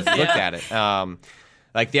 10 years if you look at it.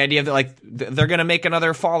 Like, the idea that they're going to make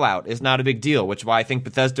another Fallout is not a big deal, which is why I think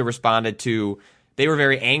Bethesda responded to. They were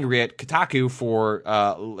very angry at Kotaku for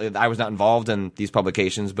I was not involved in these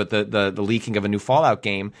publications, but the leaking of a new Fallout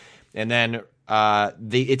game, and then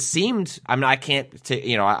it seemed. I mean, I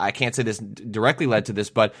can't say this directly led to this,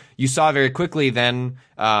 but you saw very quickly then.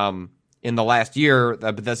 In the last year,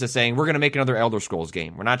 Bethesda saying, we're going to make another Elder Scrolls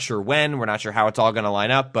game. We're not sure when, we're not sure how it's all going to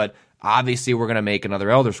line up, but obviously we're going to make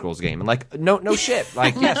another Elder Scrolls game. And like, no shit.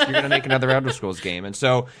 Like, yes, you're going to make another Elder Scrolls game. And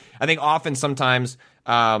so I think often sometimes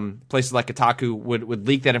places like Kotaku would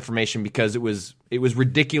leak that information because it was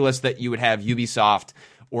ridiculous that you would have Ubisoft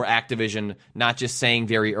or Activision not just saying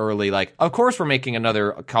very early, like, of course we're making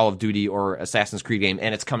another Call of Duty or Assassin's Creed game,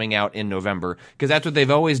 and it's coming out in November, because that's what they've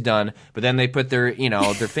always done, but then they put their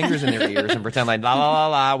fingers in their ears and pretend like, la, la, la,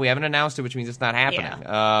 la, we haven't announced it, which means it's not happening.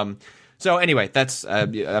 Yeah. So anyway, that's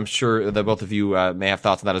I'm sure that both of you may have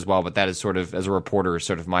thoughts on that as well, but that is sort of, as a reporter,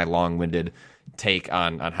 sort of my long-winded take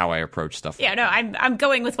on how I approach stuff. Yeah, no, I'm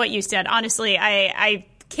going with what you said. Honestly, I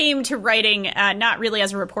came to writing not really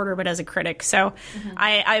as a reporter but as a critic. So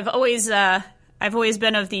I've always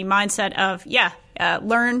been of the mindset of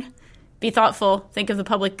learn, be thoughtful, think of the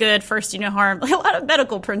public good, first do no harm. Like a lot of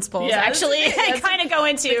medical principles actually kind of go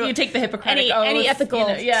into you take the Hippocratic oath, any ethical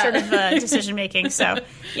sort of decision making. So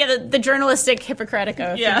the journalistic Hippocratic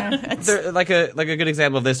oath. Like a good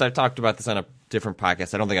example of this, I've talked about this on a different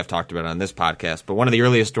podcast. I don't think I've talked about it on this podcast, but one of the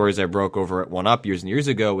earliest stories I broke over at 1UP years and years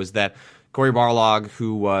ago was that Cory Barlog,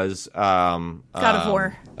 who was God of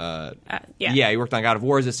War. He worked on God of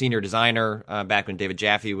War as a senior designer back when David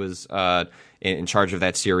Jaffe was in charge of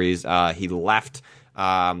that series. He left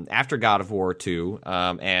after God of War 2,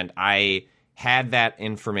 and I had that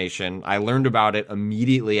information. I learned about it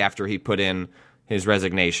immediately after he put in his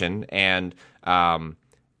resignation, and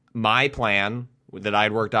my plan that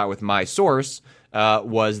I'd worked out with my source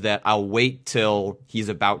was that I'll wait till he's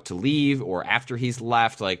about to leave or after he's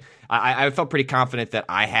left. Like I felt pretty confident that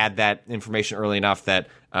I had that information early enough that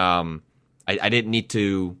I didn't need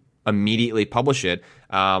to immediately publish it.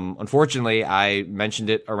 Unfortunately, I mentioned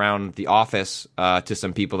it around the office to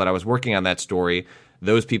some people that I was working on that story.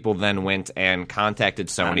 Those people then went and contacted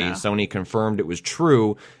Sony. Oh, no. Sony confirmed it was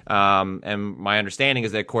true. And my understanding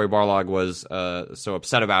is that Cory Barlog was so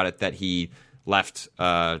upset about it that he left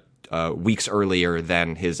weeks earlier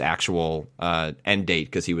than his actual end date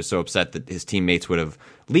because he was so upset that his teammates would have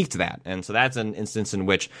leaked that. And so that's an instance in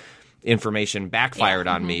which information backfired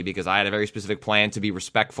on me because I had a very specific plan to be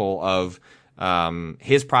respectful of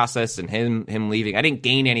his process and him leaving. I didn't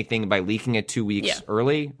gain anything by leaking it 2 weeks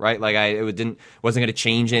early, right? Like wasn't going to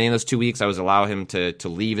change any of those 2 weeks. I was allow him to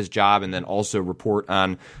leave his job and then also report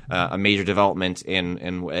on a major development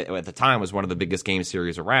in at the time was one of the biggest game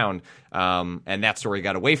series around. And that story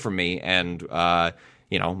got away from me, and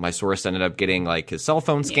my source ended up getting like his cell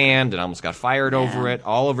phone scanned and almost got fired over it.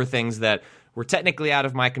 All over things that were technically out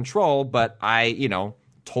of my control, but I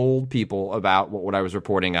told people about what I was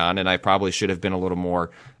reporting on, and I probably should have been a little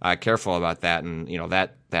more careful about that. And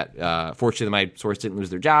that fortunately my source didn't lose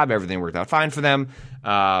their job. Everything worked out fine for them,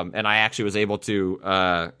 and I actually was able to.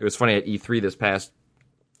 It was funny at E3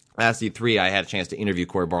 last E3, I had a chance to interview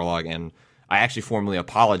Cory Barlog, and I actually formally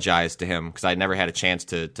apologized to him because I'd never had a chance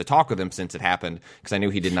to talk with him since it happened because I knew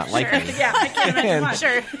he did not like me. I can't imagine.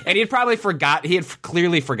 Sure. And he had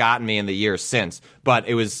clearly forgotten me in the years since, but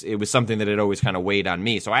it was something that had always kind of weighed on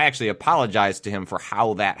me. So I actually apologized to him for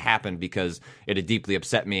how that happened because it had deeply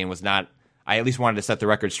upset me and was not. I at least wanted to set the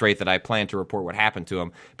record straight that I planned to report what happened to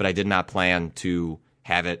him, but I did not plan to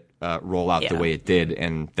have it roll out the way it did,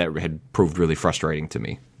 and that had proved really frustrating to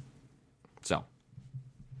me. So.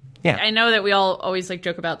 Yeah. I know that we all always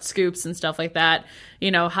joke about scoops and stuff like that,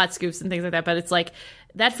 hot scoops and things like that, but it's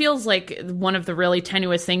that feels like one of the really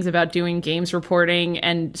tenuous things about doing games reporting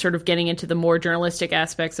and sort of getting into the more journalistic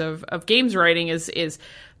aspects of games writing is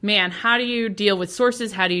man, how do you deal with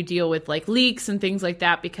sources? How do you deal with leaks and things like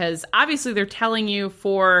that? Because obviously they're telling you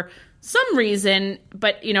for some reason,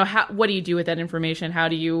 but what do you do with that information? How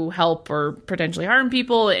do you help or potentially harm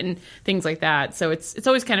people and things like that? So it's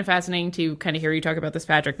always kind of fascinating to kind of hear you talk about this,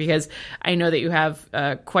 Patrick, because I know that you have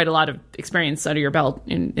quite a lot of experience under your belt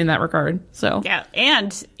in that regard. So yeah,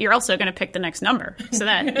 and you're also going to pick the next number, so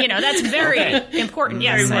that that's very important.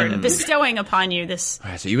 Yes, very important. Bestowing upon you this. All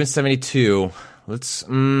right, so you went 72. Let's.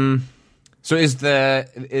 So is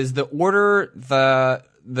the order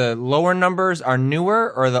the lower numbers are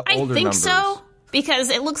newer or the older numbers? I think so,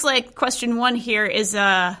 because it looks like question 1 here is here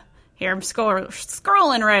I'm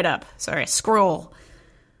scrolling right up. Sorry, scroll.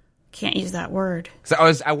 Can't use that word. So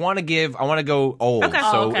I want to go old. Okay.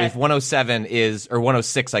 So if 107 is or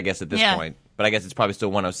 106, I guess at this point, but I guess it's probably still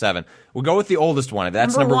 107. We'll go with the oldest one. If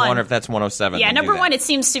that's number one or if that's 107. Yeah, number 1. It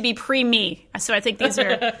seems to be pre-me. So I think these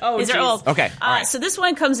are are old. Okay. All right. So this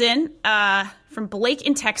one comes in from Blake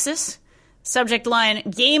in Texas. Subject line,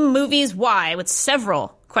 game, movies, why? With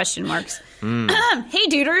several question marks. Hey,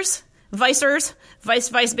 duders, vicers,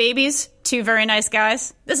 vice babies, two very nice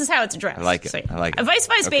guys. This is how it's addressed. I like it. I like it. Vice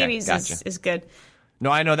Okay, babies gotcha. is good. No,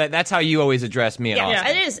 I know that. That's how you always address me and Yeah,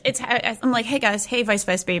 Austin. it is. I'm like, hey guys, hey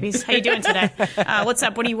vice babies, how you doing today? What's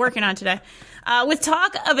up? What are you working on today? With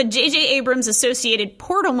talk of a J.J. Abrams associated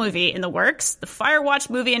Portal movie in the works, the Firewatch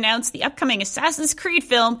movie announced the upcoming Assassin's Creed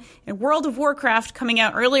film and World of Warcraft coming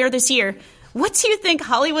out earlier this year. What do you think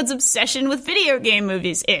Hollywood's obsession with video game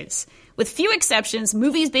movies is? With few exceptions,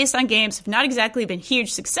 movies based on games have not exactly been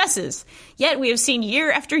huge successes. Yet we have seen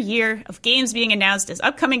year after year of games being announced as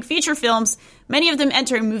upcoming feature films. Many of them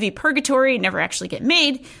enter movie purgatory and never actually get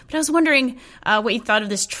made. But I was wondering what you thought of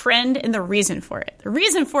this trend and the reason for it. The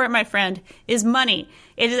reason for it, my friend, is money.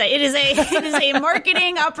 It is a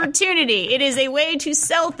marketing opportunity. It is a way to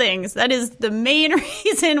sell things. That is the main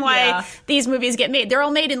reason why these movies get made. They're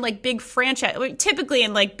all made in like big typically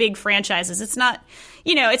in like big franchises. It's not,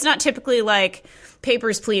 it's not typically like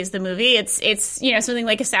Papers, Please, the movie. It's something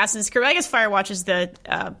like Assassin's Creed. I guess Firewatch is the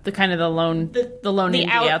kind of the lone indie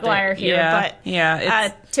outlier out there. here. Yeah,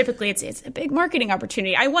 but typically it's a big marketing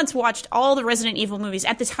opportunity. I once watched all the Resident Evil movies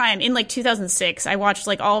at the time in like 2006. I watched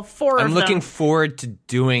like all four of them. I'm looking forward to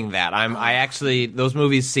doing that. I actually those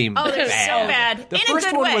movies seem they're bad. so bad. The in first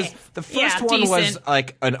a good one way. the first one was decent.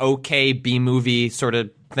 like an okay B movie sort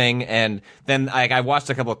of thing, and then I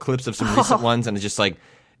watched a couple of clips of some recent ones, and it's just like.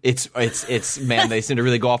 It's man, they seem to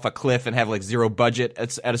really go off a cliff and have like zero budget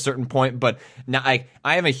at a certain point. But now I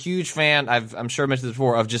am a huge fan. I'm sure I mentioned this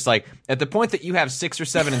before of just like at the point that you have 6 or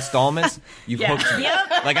 7 installments, you've hooked me.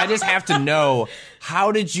 Yep. Like I just have to know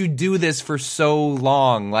how did you do this for so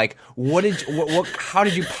long? Like what how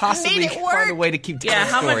did you possibly Made it work. find a way to keep telling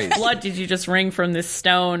how stories? much blood did you just wring from this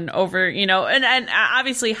stone over, and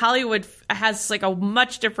obviously Hollywood has like a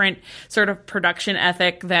much different sort of production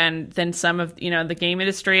ethic than some of, the game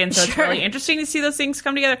industry. And so it's really interesting to see those things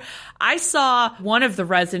come together. I saw one of the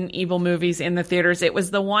Resident Evil movies in the theaters. It was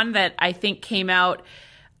the one that I think came out.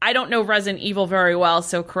 I don't know Resident Evil very well,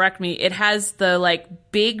 so correct me. It has the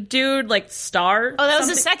like big dude, like star. Oh, that was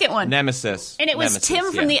the second one. Nemesis. And it was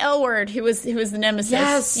Tim from the L Word who was the Nemesis.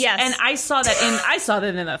 Yes. And I saw that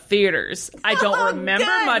in the theaters. I don't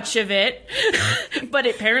remember much of it, but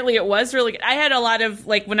apparently it was really good. I had a lot of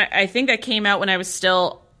like I think that came out when I was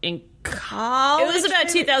still in college. It was about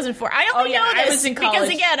 2004. I only know this I was in college. because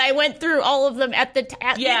again, I went through all of them in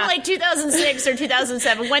like 2006 or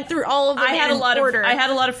 2007. Went through all of them. I had a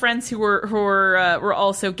lot of friends who were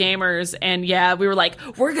also gamers, and we were like,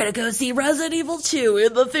 we're gonna go see Resident Evil 2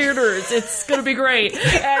 in the theaters. It's gonna be great.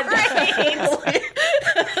 And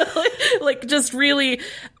like just really.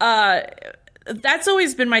 That's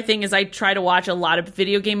always been my thing. Is I try to watch a lot of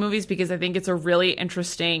video game movies because I think it's a really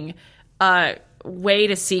interesting. Way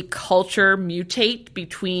to see culture mutate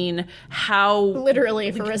between how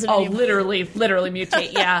literally for Resident Evil. literally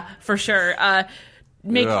mutate, yeah, for sure. Come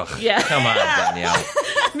on, Danielle.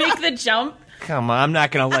 Make the jump. Come on, I'm not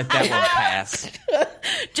going to let that one pass.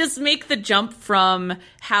 Just make the jump from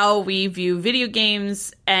how we view video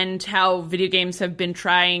games and how video games have been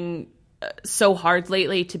trying so hard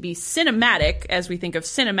lately to be cinematic, as we think of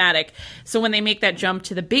cinematic. So when they make that jump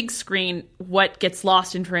to the big screen, what gets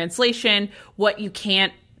lost in translation, what you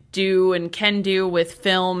can't do and can do with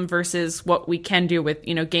film versus what we can do with,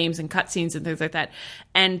 games and cutscenes and things like that.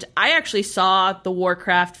 And I actually saw the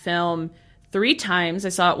Warcraft film 3 times. I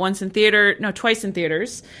saw it twice in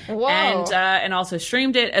theaters. Whoa. And also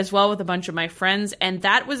streamed it as well with a bunch of my friends. And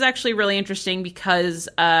that was actually really interesting because,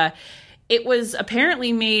 it was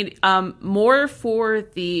apparently made more for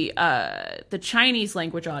the Chinese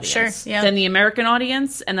language audience than the American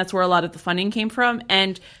audience, and that's where a lot of the funding came from.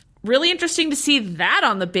 And really interesting to see that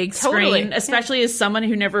on the big screen, especially as someone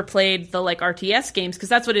who never played the like RTS games, because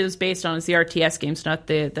that's what it was based on, is the RTS games, not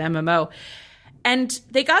the MMO. And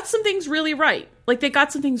they got some things really right. Like, they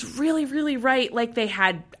got some things really, really right. Like, they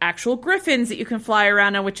had actual griffins that you can fly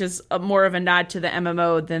around on, which is more of a nod to the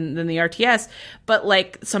MMO than the RTS. But,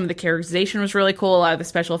 like, some of the characterization was really cool, a lot of the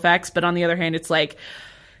special effects. But on the other hand, it's like,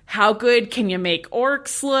 how good can you make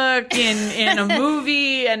orcs look in a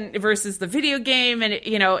movie and versus the video game? And,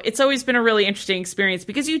 it's always been a really interesting experience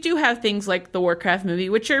because you do have things like the Warcraft movie,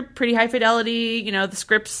 which are pretty high fidelity, the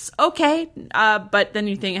script's okay. But then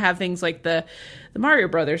you have things like the Mario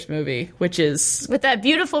Brothers movie, which is... with that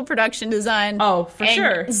beautiful production design. Oh, for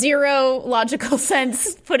sure. Zero logical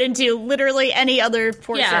sense put into literally any other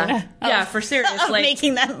portion for serious. Of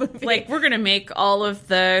making that movie. Like, we're going to make all of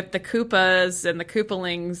the Koopas and the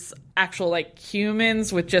Koopalings actual like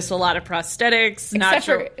humans with just a lot of prosthetics.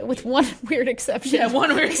 With one weird exception. Yeah,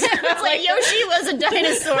 one weird exception. It's like Yoshi was a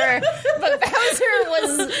dinosaur, but Bowser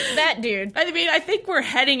was that dude. I mean, I think we're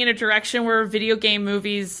heading in a direction where video game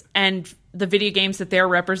movies and the video games that they're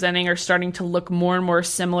representing are starting to look more and more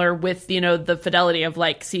similar with, the fidelity of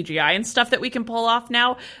like CGI and stuff that we can pull off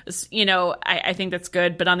now. I think that's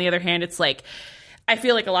good. But on the other hand, it's like, I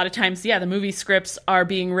feel like a lot of times, the movie scripts are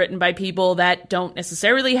being written by people that don't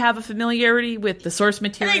necessarily have a familiarity with the source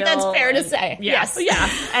material. I think that's fair to say. Yes. Yeah.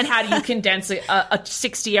 And how do you condense a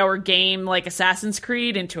 60-hour game like Assassin's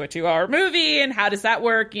Creed into a 2-hour movie? And how does that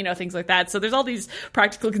work? Things like that. So there's all these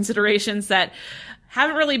practical considerations that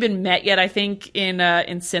haven't really been met yet, I think,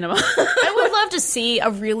 in cinema. I would love to see a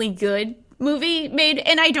really good movie made,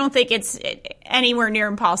 and I don't think it's anywhere near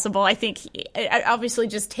impossible. I think it obviously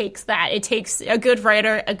just takes that. It takes a good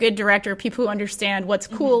writer, a good director, people who understand what's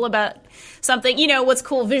cool about something, what's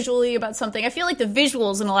cool visually about something. I feel like the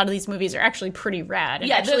visuals in a lot of these movies are actually pretty rad.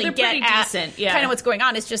 And actually they're pretty decent. Yeah. Kind of what's going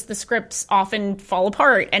on. It's just the scripts often fall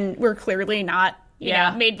apart, and we're clearly not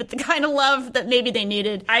made with the kind of love that maybe they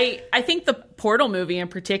needed. I think the Portal movie in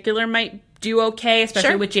particular might do okay,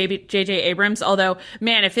 especially with J.J. Abrams. Although,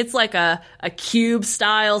 man, if it's like a Cube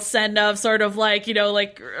style send of sort of like,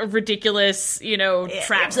 like ridiculous,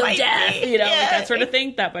 traps of death, like that sort of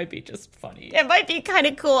thing, that might be just funny. It might be kind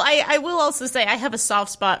of cool. I will also say I have a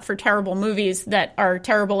soft spot for terrible movies that are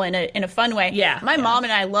terrible in a fun way. Yeah. My mom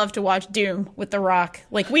and I love to watch Doom with The Rock.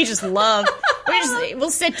 Like, we just love, we'll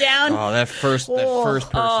sit down. Oh, that first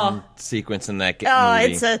person sequence in that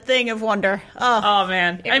movie. It's a thing of wonder. Oh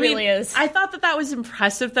man. It really is. I thought that was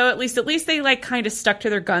impressive, though. At least they like kind of stuck to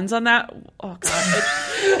their guns on that. Oh god.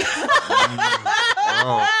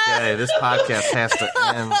 Okay, this podcast has to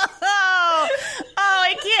end.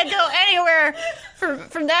 I can't go anywhere.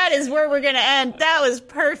 From that is where we're gonna end. That was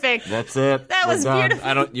perfect. That's it. That was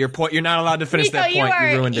beautiful. You're not allowed to finish Nico, that point.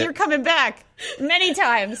 You ruined it. You're coming back many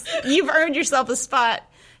times. You've earned yourself a spot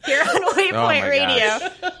here on Waypoint Radio.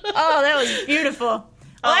 Oh, that was beautiful.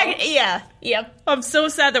 Yep. I'm so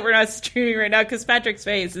sad that we're not streaming right now because Patrick's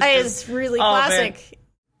face is really classic.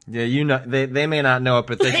 Man. Yeah, they may not know it,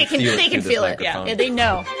 but they can feel it. They can feel it. Yeah, they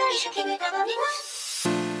know.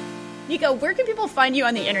 Nico, where can people find you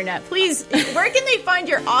on the internet? Please, where can they find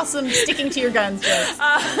your awesome sticking to your guns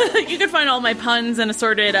jokes? You can find all my puns and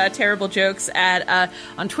assorted terrible jokes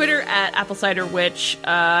on Twitter at Apple Cider Witch.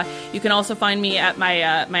 You can also find me at my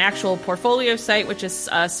actual portfolio site, which is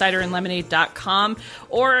ciderandlemonade.com,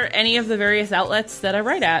 or any of the various outlets that I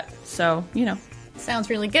write at. So, Sounds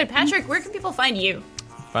really good. Patrick, where can people find you?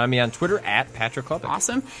 Find me on Twitter at Patrick Klubnik.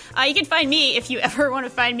 Awesome. You can find me if you ever want to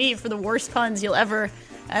find me for the worst puns you'll ever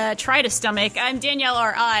try to stomach. I'm Danielle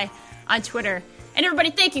R.I. on Twitter. And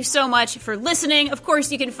everybody, thank you so much for listening. Of course,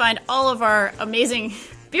 you can find all of our amazing,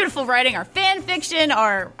 beautiful writing, our fan fiction,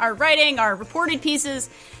 our writing, our reported pieces,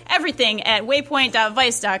 everything at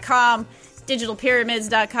waypoint.vice.com,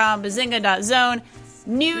 digitalpyramids.com, bazinga.zone,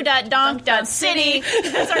 new.donk.city.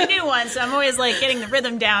 That's our new one, so I'm always getting the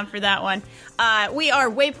rhythm down for that one. We are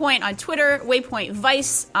Waypoint on Twitter, Waypoint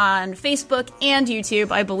Vice on Facebook and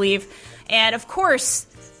YouTube, I believe. And of course,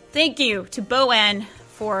 thank you to Bo-En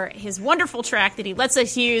for his wonderful track that he lets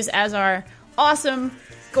us use as our awesome,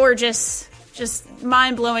 gorgeous, just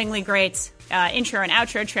mind-blowingly great intro and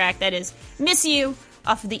outro track. That is Miss You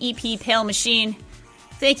off of the EP Pale Machine.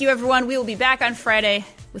 Thank you, everyone. We will be back on Friday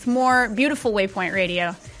with more beautiful Waypoint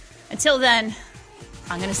Radio. Until then,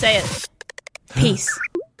 I'm going to say it. Peace.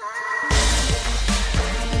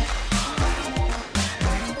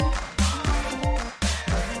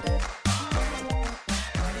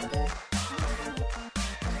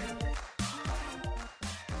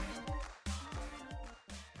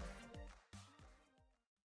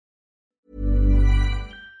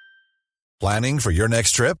 Planning for your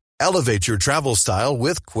next trip? Elevate your travel style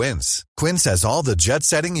with Quince. Quince has all the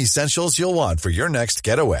jet-setting essentials you'll want for your next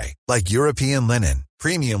getaway, like European linen,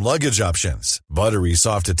 premium luggage options, buttery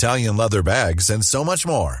soft Italian leather bags, and so much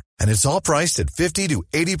more. And it's all priced at 50 to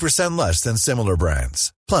 80% less than similar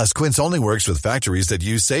brands. Plus, Quince only works with factories that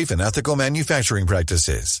use safe and ethical manufacturing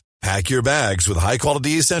practices. Pack your bags with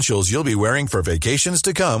high-quality essentials you'll be wearing for vacations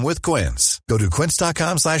to come with Quince. Go to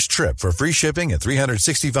quince.com/trip for free shipping and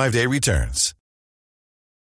 365-day returns.